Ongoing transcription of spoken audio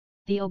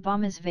The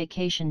Obama's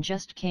vacation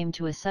just came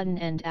to a sudden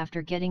end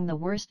after getting the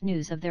worst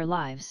news of their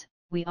lives.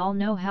 We all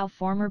know how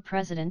former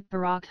President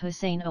Barack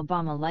Hussein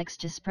Obama likes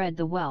to spread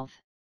the wealth.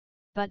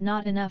 But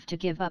not enough to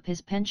give up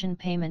his pension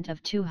payment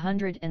of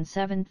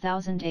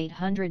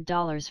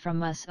 $207,800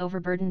 from us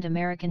overburdened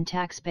American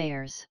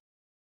taxpayers.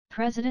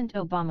 President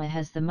Obama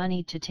has the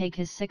money to take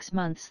his 6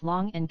 months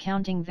long and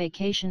counting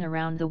vacation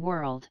around the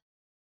world,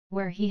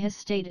 where he has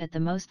stayed at the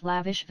most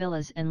lavish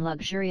villas and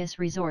luxurious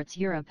resorts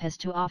Europe has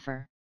to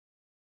offer.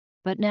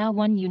 But now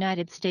one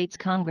United States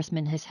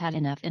Congressman has had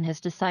enough and has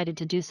decided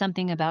to do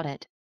something about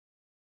it.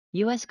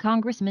 U.S.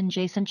 Congressman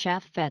Jason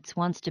Chaffetz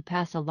wants to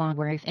pass a law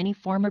where if any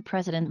former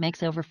president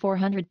makes over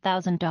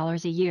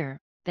 $400,000 a year,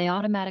 they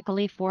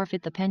automatically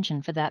forfeit the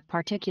pension for that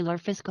particular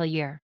fiscal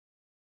year.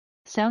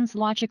 Sounds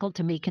logical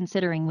to me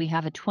considering we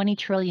have a $20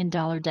 trillion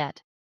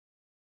debt.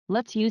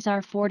 Let's use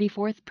our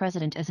 44th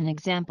president as an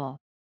example.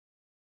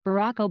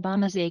 Barack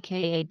Obama's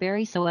aka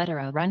Barry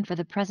Soetoro run for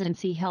the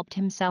presidency helped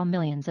him sell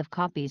millions of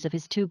copies of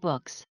his 2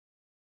 books,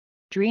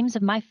 Dreams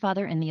of My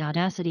Father and The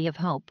Audacity of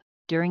Hope,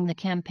 during the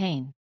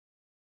campaign.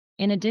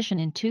 In addition,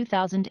 in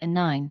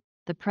 2009,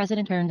 the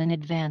president earned an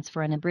advance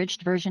for an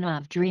abridged version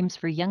of Dreams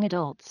for Young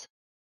Adults.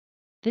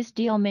 This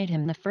deal made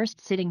him the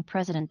first sitting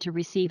president to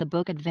receive a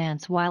book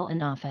advance while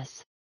in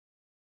office.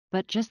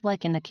 But just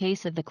like in the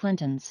case of the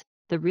Clintons,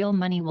 the real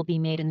money will be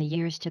made in the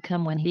years to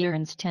come when he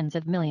earns tens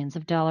of millions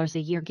of dollars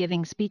a year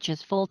giving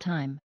speeches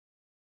full-time.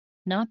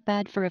 Not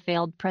bad for a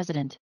failed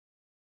president.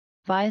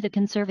 Via the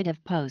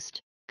Conservative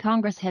Post,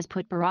 Congress has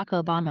put Barack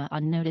Obama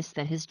on notice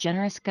that his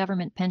generous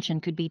government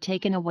pension could be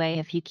taken away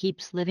if he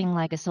keeps living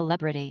like a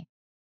celebrity.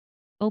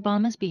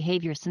 Obama's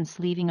behavior since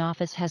leaving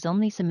office has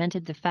only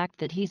cemented the fact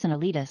that he's an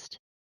elitist.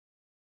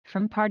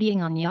 From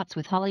partying on yachts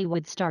with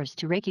Hollywood stars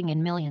to raking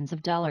in millions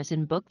of dollars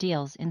in book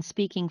deals and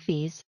speaking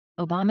fees,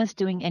 Obama's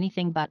doing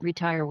anything but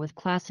retire with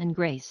class and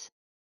grace.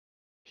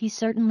 He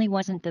certainly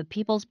wasn't the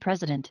people's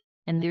president,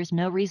 and there's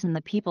no reason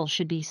the people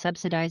should be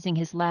subsidizing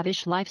his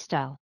lavish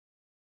lifestyle.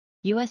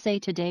 USA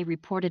Today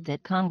reported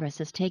that Congress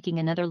is taking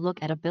another look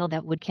at a bill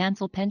that would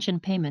cancel pension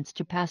payments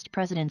to past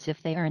presidents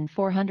if they earn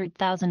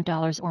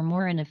 $400,000 or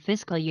more in a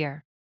fiscal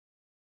year.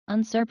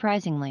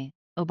 Unsurprisingly,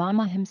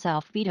 Obama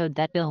himself vetoed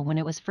that bill when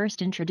it was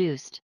first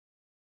introduced.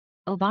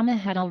 Obama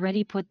had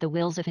already put the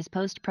wheels of his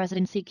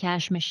post-presidency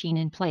cash machine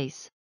in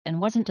place, and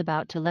wasn't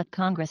about to let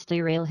Congress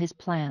derail his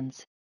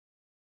plans.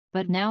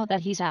 But now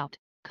that he's out,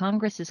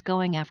 Congress is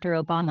going after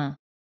Obama.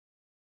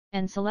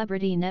 And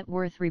Celebrity Net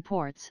Worth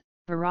reports,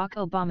 Barack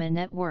Obama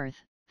net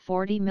worth,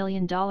 $40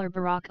 million.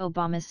 Barack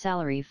Obama's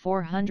salary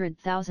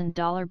 $400,000.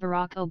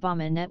 Barack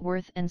Obama net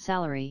worth and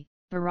salary.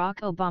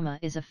 Barack Obama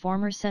is a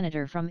former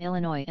senator from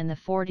Illinois and the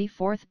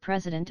 44th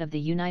President of the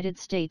United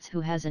States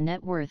who has a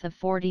net worth of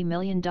 $40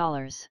 million.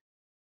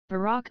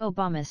 Barack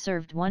Obama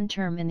served 1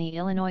 term in the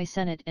Illinois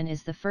Senate and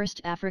is the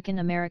first African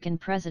American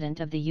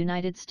President of the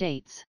United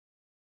States.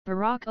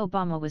 Barack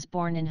Obama was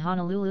born in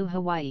Honolulu,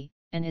 Hawaii,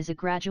 and is a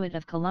graduate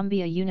of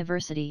Columbia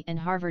University and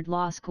Harvard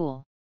Law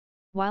School.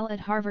 While at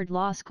Harvard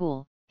Law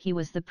School, he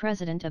was the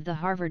president of the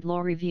Harvard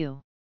Law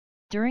Review.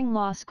 During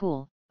law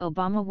school,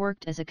 Obama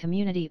worked as a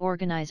community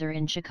organizer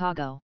in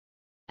Chicago.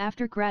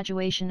 After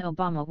graduation,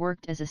 Obama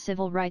worked as a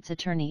civil rights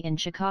attorney in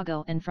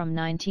Chicago, and from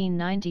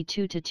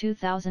 1992 to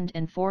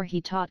 2004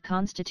 he taught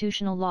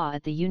constitutional law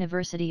at the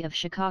University of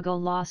Chicago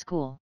Law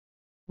School.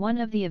 One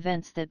of the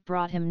events that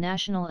brought him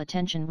national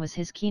attention was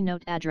his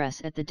keynote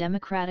address at the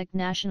Democratic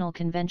National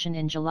Convention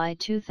in July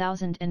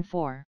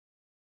 2004.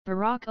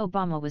 Barack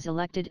Obama was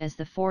elected as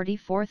the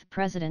 44th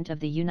President of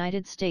the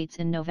United States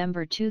in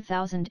November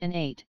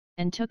 2008,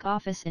 and took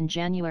office in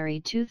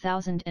January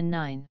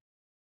 2009.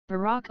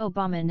 Barack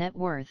Obama net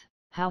worth,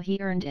 how he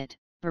earned it.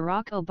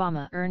 Barack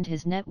Obama earned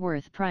his net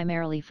worth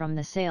primarily from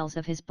the sales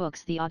of his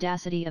books The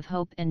Audacity of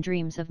Hope and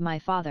Dreams of My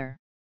Father.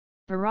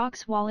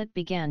 Barack's wallet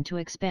began to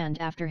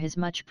expand after his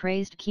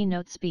much-praised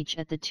keynote speech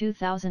at the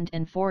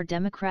 2004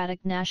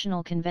 Democratic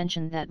National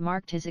Convention that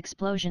marked his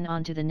explosion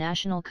onto the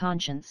national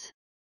conscience.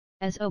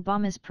 As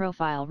Obama's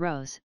profile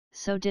rose,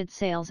 so did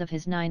sales of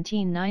his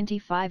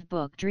 1995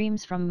 book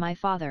Dreams from My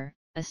Father,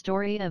 A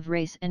Story of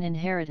Race and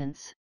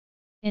Inheritance.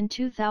 In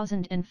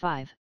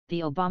 2005,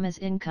 the Obama's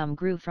income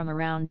grew from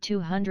around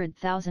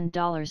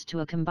 $200,000 to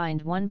a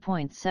combined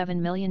 $1.7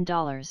 million.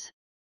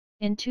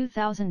 In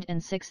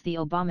 2006, the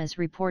Obama's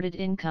reported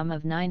income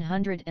of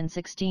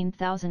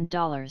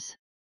 $916,000.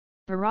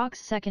 Barack's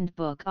second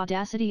book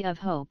Audacity of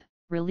Hope,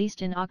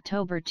 released in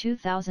October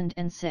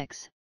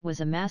 2006,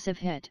 was a massive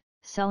hit,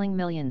 selling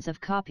millions of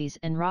copies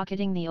and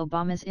rocketing the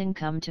Obama's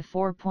income to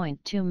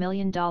 $4.2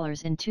 million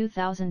in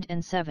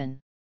 2007.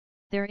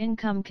 Their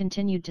income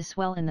continued to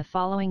swell in the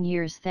following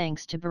years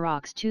thanks to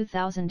Barack's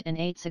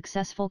 2008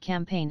 successful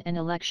campaign and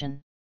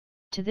election.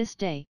 To this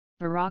day,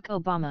 Barack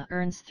Obama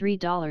earns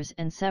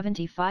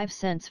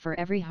 $3.75 for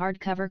every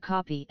hardcover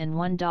copy and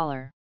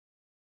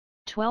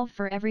 $1.12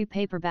 for every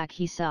paperback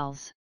he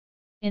sells.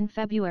 In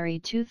February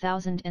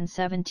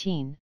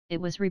 2017,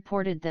 it was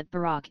reported that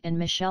Barack and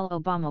Michelle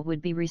Obama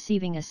would be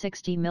receiving a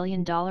 $60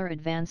 million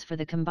advance for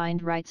the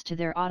combined rights to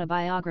their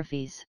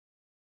autobiographies.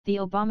 The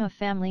Obama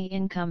family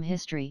income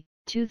history: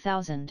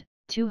 2000,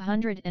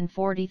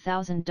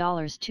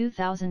 $240,000;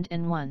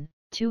 2001,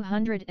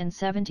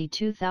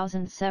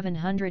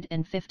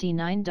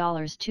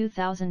 $272,759;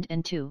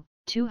 2002,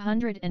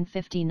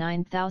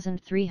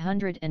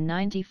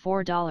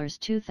 $259,394;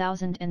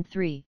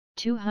 2003,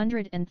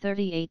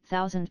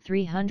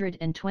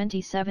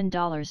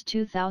 $238,327;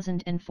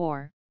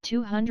 2004,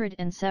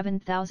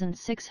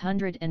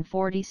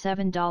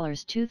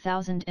 $207,647;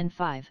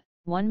 2005,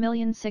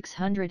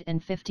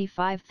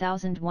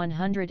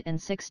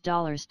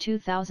 $1,655,106;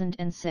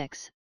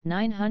 2006,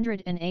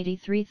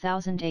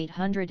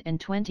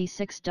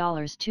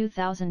 $983,826;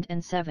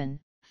 2007,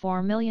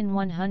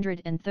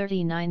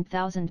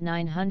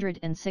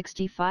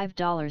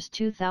 $4,139,965;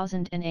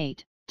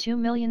 2008,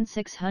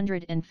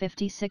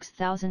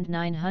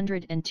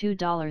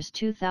 $2,656,902;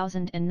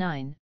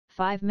 2009,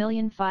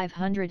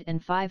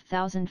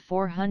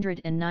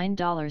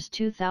 $5,505,409;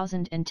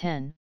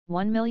 2010,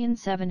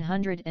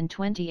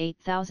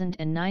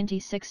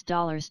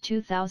 $1,728,096;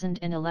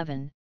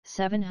 2011,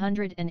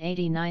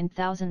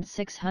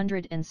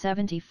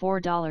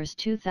 $789,674;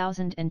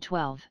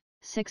 2012,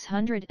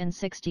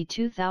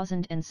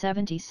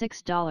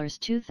 $662,076;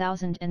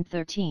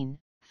 2013,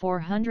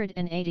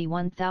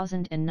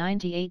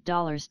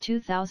 $481,098;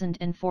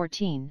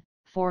 2014,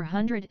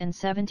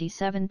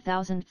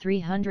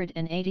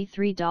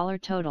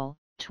 $477,383; total,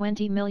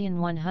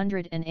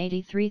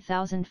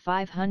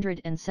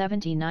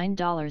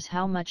 $20,183,579.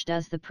 How much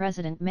does the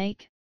president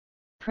make?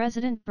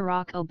 President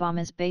Barack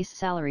Obama's base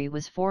salary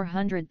was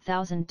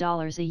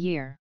 $400,000 a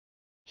year.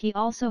 He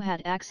also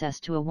had access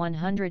to a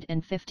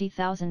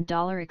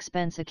 $150,000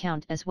 expense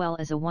account as well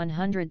as a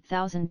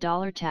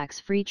 $100,000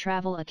 tax-free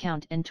travel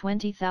account and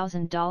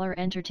 $20,000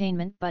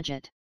 entertainment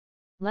budget.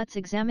 Let's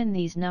examine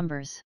these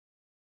numbers.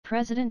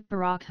 President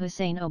Barack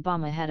Hussein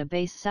Obama had a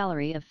base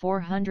salary of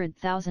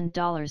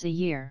 $400,000 a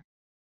year.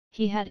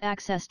 He had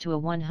access to a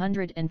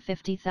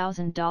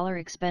 $150,000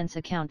 expense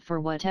account for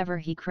whatever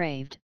he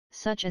craved,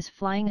 such as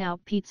flying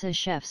out pizza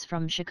chefs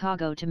from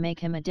Chicago to make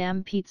him a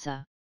damn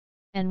pizza.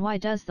 And why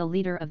does the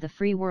leader of the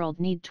free world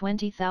need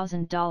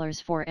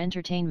 $20,000 for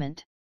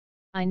entertainment?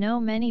 I know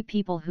many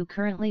people who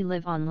currently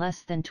live on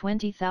less than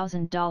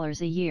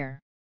 $20,000 a year.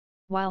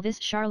 While this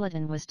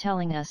charlatan was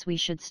telling us we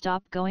should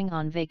stop going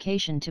on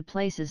vacation to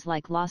places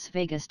like Las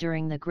Vegas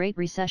during the Great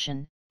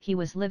Recession, he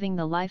was living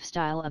the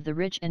lifestyle of the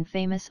rich and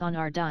famous on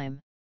our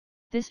dime.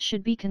 This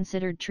should be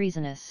considered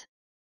treasonous.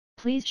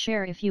 Please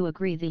share if you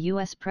agree the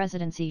US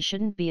presidency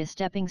shouldn't be a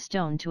stepping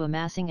stone to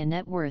amassing a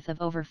net worth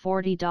of over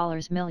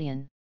 $40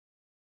 million.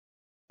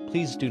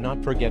 Please do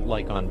not forget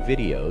like on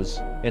videos,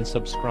 and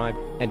subscribe,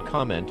 and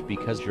comment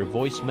because your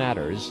voice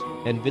matters,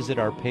 and visit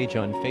our page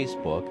on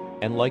Facebook,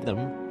 and like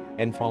them,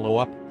 and follow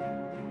up.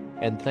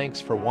 And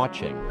thanks for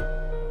watching.